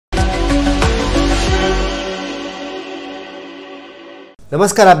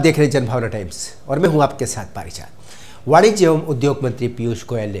नमस्कार, आप देख रहे हैं जनभावना टाइम्स और मैं हूं आपके साथ पारिजात। वाणिज्य एवं उद्योग मंत्री पीयूष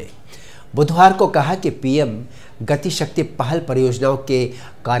गोयल ने बुधवार को कहा कि पीएम गति शक्ति पहल परियोजनाओं के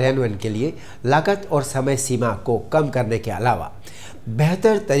कार्यान्वयन के लिए लागत और समय सीमा को कम करने के अलावा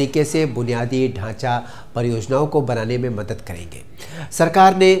बेहतर तरीके से बुनियादी ढांचा परियोजनाओं को बनाने में मदद करेंगे।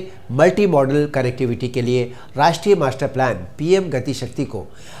 सरकार ने मल्टी मॉडल कनेक्टिविटी के लिए राष्ट्रीय मास्टर प्लान पीएम गति शक्ति को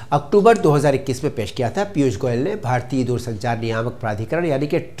अक्टूबर 2021 में पेश किया था। पीयूष गोयल ने भारतीय दूरसंचार नियामक प्राधिकरण यानी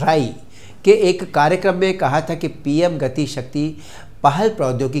कि ट्राई के एक कार्यक्रम में कहा था कि पीएम गति शक्ति पहल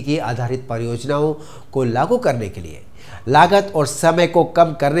प्रौद्योगिकी आधारित परियोजनाओं को लागू करने के लिए लागत और समय को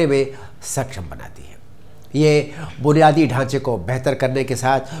कम करने में सक्षम बनाती है। ये बुनियादी ढांचे को बेहतर करने के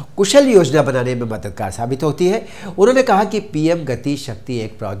साथ कुशल योजना बनाने में मददगार साबित होती है। उन्होंने कहा कि पीएम गति शक्ति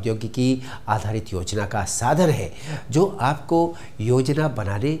एक प्रौद्योगिकी आधारित योजना का साधन है जो आपको योजना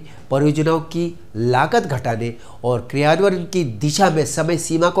बनाने, परियोजनाओं की लागत घटाने और क्रियान्वयन की दिशा में समय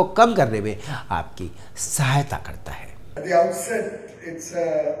सीमा को कम करने में आपकी सहायता करता है। At the outset, it's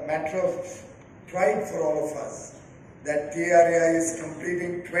a matter of pride for all of us that TRAI is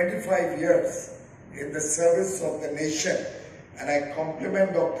completing 25 years in the service of the nation, and I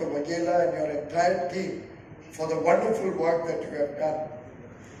compliment Dr. Vaghela and your entire team for the wonderful work that you have done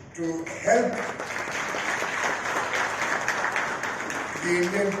to help the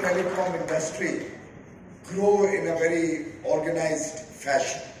Indian telecom industry grow in a very organized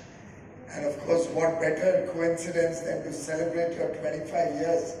fashion. And of course, what better coincidence than to celebrate your 25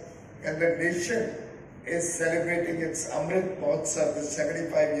 years when the nation is celebrating its Amrit Mahotsav, the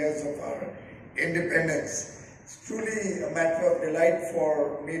 75 years of our independence. It's truly a matter of delight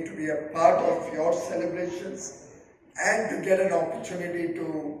for me to be a part of your celebrations and to get an opportunity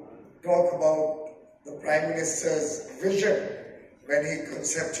to talk about the Prime Minister's vision when he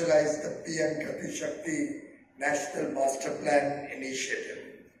conceptualized the PM Gati Shakti National Master Plan initiative.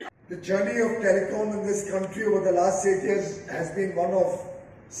 The journey of telecom in this country over the last 8 years has been one of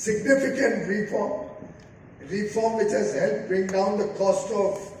significant reform which has helped bring down the cost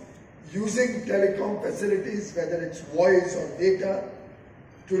of using telecom facilities, whether it's voice or data,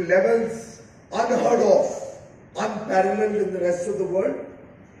 to levels unheard of, unparalleled in the rest of the world.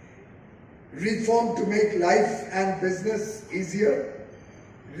 Reform to make life and business easier.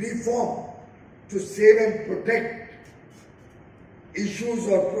 Reform to save and protect issues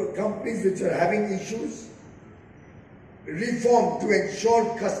or companies which are having issues. Reform to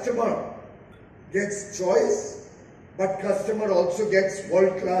ensure customer gets choice, but customer also gets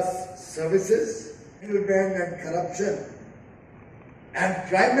world-class services. Middlemen and corruption. And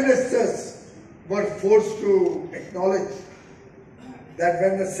prime ministers were forced to acknowledge that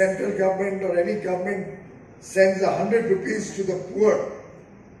when the central government or any government sends 100 rupees to the poor,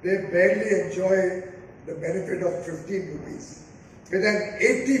 they barely enjoy the benefit of 15 rupees. With an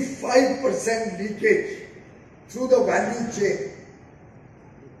 85% leakage through the value chain,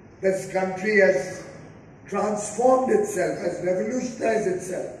 this country has transformed itself, has revolutionized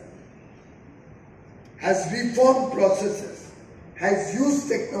itself, has reformed processes, has used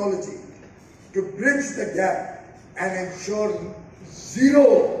technology to bridge the gap and ensure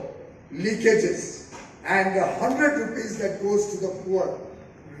zero leakages, and the 100 rupees that goes to the poor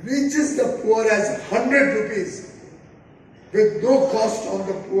reaches the poor as 100 rupees with no cost on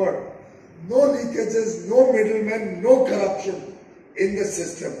the poor, no leakages, no middlemen, no corruption in the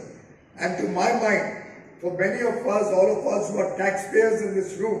system. And to my mind, for many of us, all of us who are taxpayers in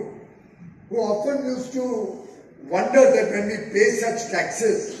this room, who often used to wonder that when we pay such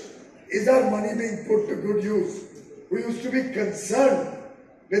taxes, is our money being put to good use? Who used to be concerned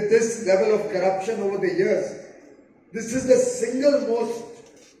with this level of corruption over the years. This is the single most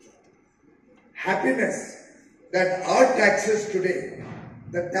happiness that our taxes today,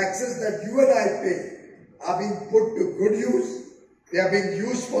 the taxes that you and I pay, are being put to good use. They are being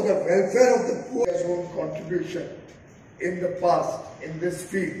used for the welfare of the poor. His own contribution in the past in this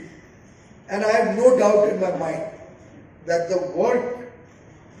field. And I have no doubt in my mind that the work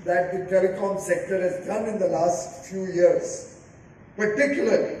that the telecom sector has done in the last few years,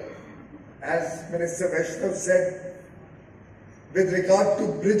 particularly, as Minister Vaishnav said, with regard to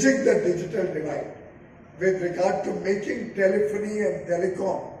bridging the digital divide, with regard to making telephony and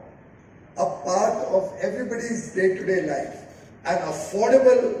telecom a part of everybody's day-to-day life, an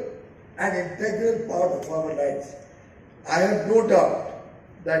affordable and integral part of our lives. I have no doubt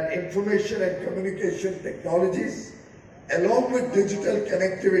that information and communication technologies, along with digital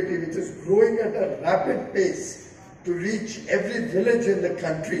connectivity, which is growing at a rapid pace to reach every village in the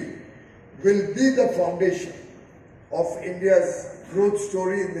country, will be the foundation of India's growth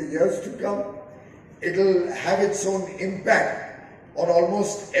story in the years to come. It will have its own impact on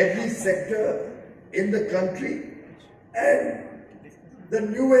almost every sector in the country, and the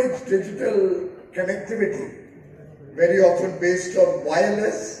new age digital connectivity, very often based on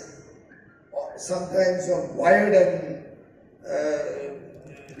wireless, or sometimes on wired and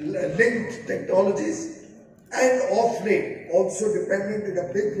linked technologies, and of late also dependent in a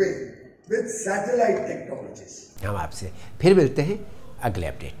big way with satellite technologies. हम आपसे फिर मिलते हैं अगले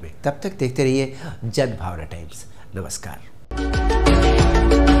update में, तब तक देखते रहिए जनभावना टाइम्स। नमस्कार।